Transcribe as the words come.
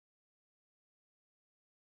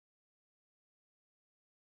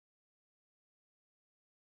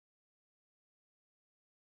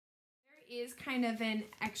is kind of an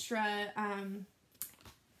extra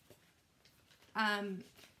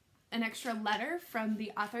letter from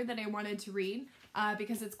the author that I wanted to read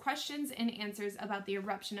because it's questions and answers about the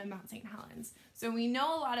eruption of Mount St. Helens. So we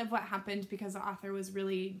know a lot of what happened because the author was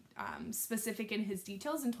really specific in his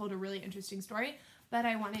details and told a really interesting story, but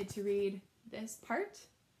I wanted to read this part.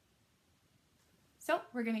 So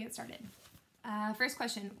we're going to get started. First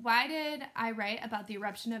question, why did I write about the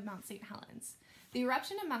eruption of Mount St. Helens? The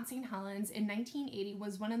eruption of Mount St. Helens in 1980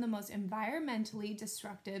 was one of the most environmentally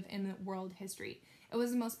destructive in world history. It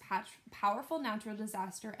was the most powerful natural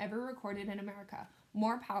disaster ever recorded in America,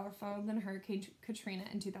 more powerful than Hurricane Katrina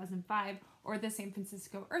in 2005 or the San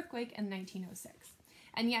Francisco earthquake in 1906.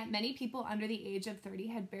 And yet many people under the age of 30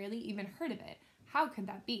 had barely even heard of it. How could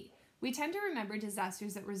that be? We tend to remember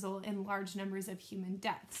disasters that result in large numbers of human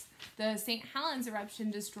deaths. The St. Helens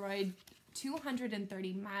eruption destroyed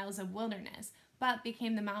 230 miles of wilderness, but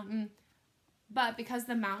because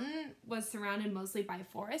the mountain was surrounded mostly by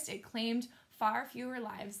forest, it claimed far fewer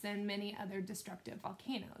lives than many other destructive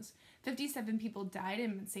volcanoes. 57 people died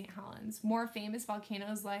in St. Helens. More famous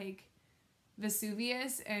volcanoes like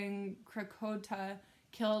Vesuvius and Krakatoa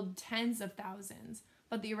killed tens of thousands.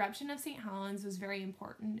 But the eruption of St. Helens was very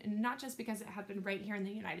important, and not just because it happened right here in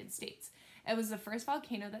the United States. It was the first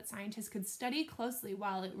volcano that scientists could study closely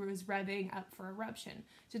while it was revving up for eruption.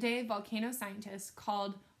 Today, volcano scientists,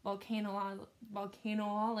 called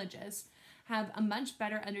volcanologists, have a much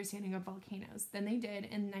better understanding of volcanoes than they did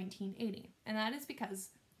in 1980, and that is because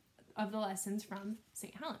of the lessons from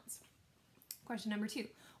St. Helens. Question number 2.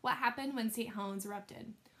 What happened when St. Helens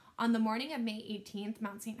erupted? On the morning of May 18th,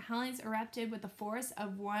 Mount St. Helens erupted with the force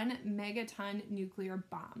of 1 megaton nuclear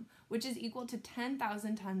bomb, which is equal to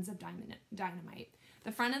 10,000 tons of dynamite.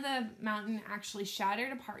 The front of the mountain actually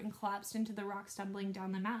shattered apart and collapsed into the rocks tumbling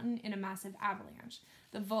down the mountain in a massive avalanche.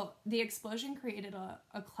 The explosion created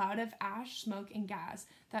a cloud of ash, smoke, and gas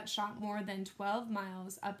that shot more than 12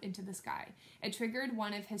 miles up into the sky. It triggered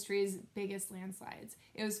one of history's biggest landslides.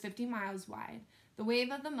 It was 50 miles wide. The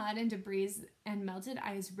wave of the mud and debris and melted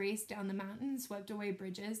ice raced down the mountain, swept away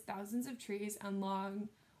bridges, thousands of trees and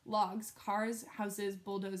logs, cars, houses,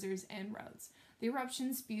 bulldozers, and roads. The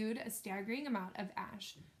eruption spewed a staggering amount of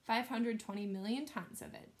ash, 520 million tons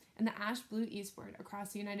of it, and the ash blew eastward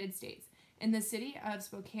across the United States. In the city of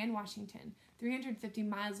Spokane, Washington, 350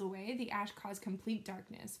 miles away, the ash caused complete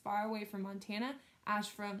darkness. Far away from Montana, ash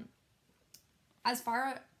from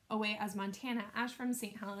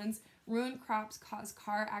St. Helens ruined crops, caused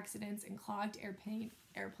car accidents, and clogged airplane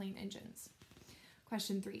engines.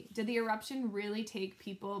 Question 3. Did the eruption really take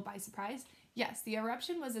people by surprise? Yes, the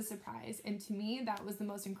eruption was a surprise, and to me, that was the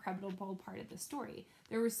most incredible part of the story.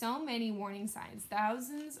 There were so many warning signs,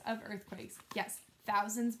 thousands of earthquakes, yes,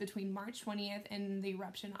 thousands between March 20th and the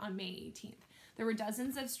eruption on May 18th. There were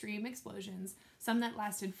dozens of stream explosions, some that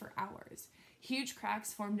lasted for hours. Huge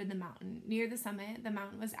cracks formed in the mountain. Near the summit, the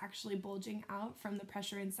mountain was actually bulging out from the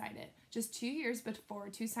pressure inside it. Just 2 years before,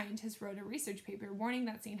 2 scientists wrote a research paper warning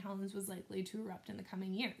that St. Helens was likely to erupt in the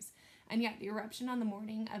coming years. And yet, the eruption on the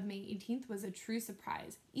morning of May 18th was a true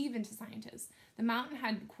surprise, even to scientists. The mountain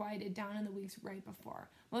had quieted down in the weeks right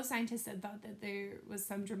before. Most scientists had thought that there was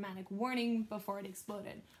some dramatic warning before it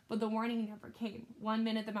exploded, but the warning never came. One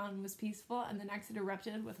minute the mountain was peaceful, and the next it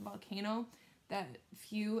erupted with a volcano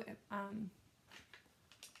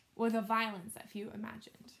with a violence that few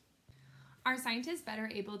imagined. Are scientists better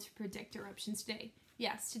able to predict eruptions today?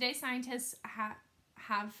 Yes, today scientists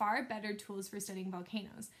have far better tools for studying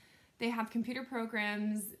volcanoes. They have computer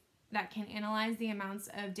programs that can analyze the amounts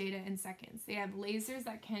of data in seconds. They have lasers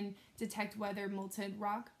that can detect whether molten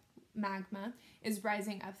rock, magma, is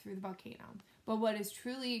rising up through the volcano. But what has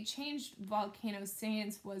truly changed volcano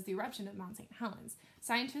science was the eruption of Mount St. Helens.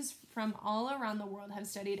 Scientists from all around the world have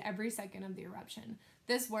studied every second of the eruption.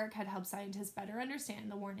 This work had helped scientists better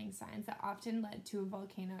understand the warning signs that often led to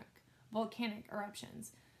volcanic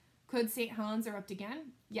eruptions. Could St. Helens erupt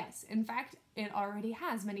again? Yes. In fact, it already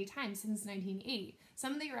has many times since 1980.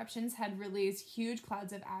 Some of the eruptions had released huge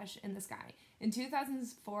clouds of ash in the sky. In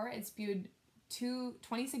 2004, it spewed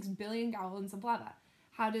 26 billion gallons of lava.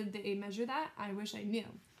 How did they measure that? I wish I knew.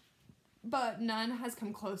 But none has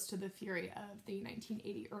come close to the fury of the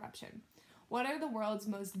 1980 eruption. What are the world's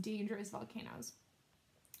most dangerous volcanoes?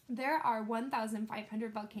 There are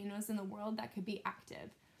 1,500 volcanoes in the world that could be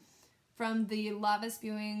active. From the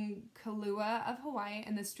lava-spewing Kailua of Hawaii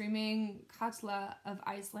and the streaming Katla of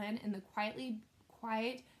Iceland and the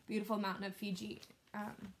quiet, beautiful mountain of Fiji,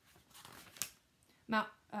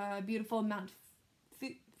 beautiful Mount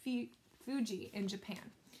Fuji in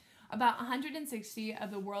Japan. About 160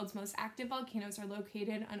 of the world's most active volcanoes are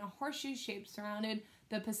located on a horseshoe shape surrounded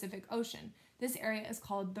the Pacific Ocean. This area is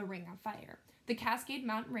called the Ring of Fire. The Cascade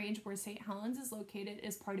Mountain Range, where St. Helens is located,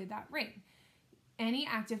 is part of that ring. Any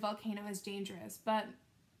active volcano is dangerous, but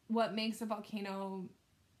what makes a volcano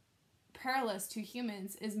perilous to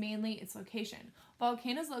humans is mainly its location.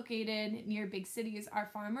 Volcanoes located near big cities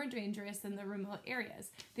are far more dangerous than the remote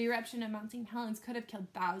areas. The eruption of Mount St. Helens could have killed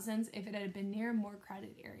thousands if it had been near a more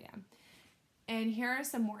crowded area. And here are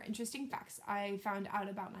some more interesting facts I found out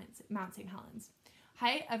about Mount St. Helens.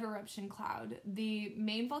 Height of eruption cloud. The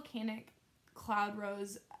main volcanic cloud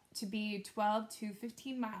rose to be 12 to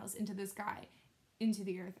 15 miles into the sky, into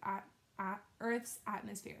the Earth's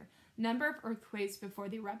atmosphere. Number of earthquakes before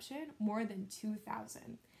the eruption, more than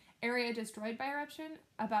 2,000. Area destroyed by eruption,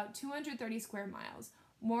 about 230 square miles,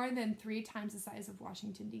 more than 3 times the size of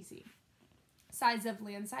Washington, D.C. Size of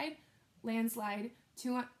landslide,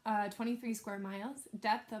 23 square miles.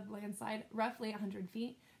 Depth of landslide, roughly 100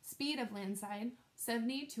 feet. Speed of landslide,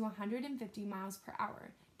 70 to 150 miles per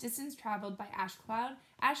hour. Distance traveled by ash cloud.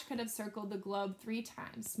 Ash could have circled the globe 3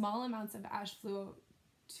 times. Small amounts of ash flew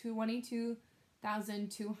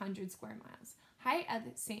 22,200 square miles. Height of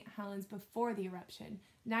St. Helens before the eruption,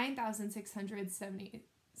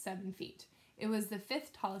 9,677 feet. It was the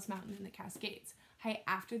 5th tallest mountain in the Cascades. Height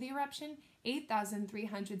after the eruption,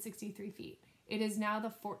 8,363 feet. It is now the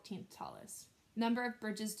 14th tallest. Number of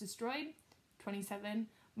bridges destroyed, 27.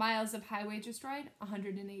 Miles of highway destroyed,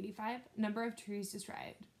 185. Number of trees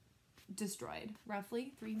destroyed,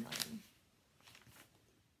 roughly 3 million.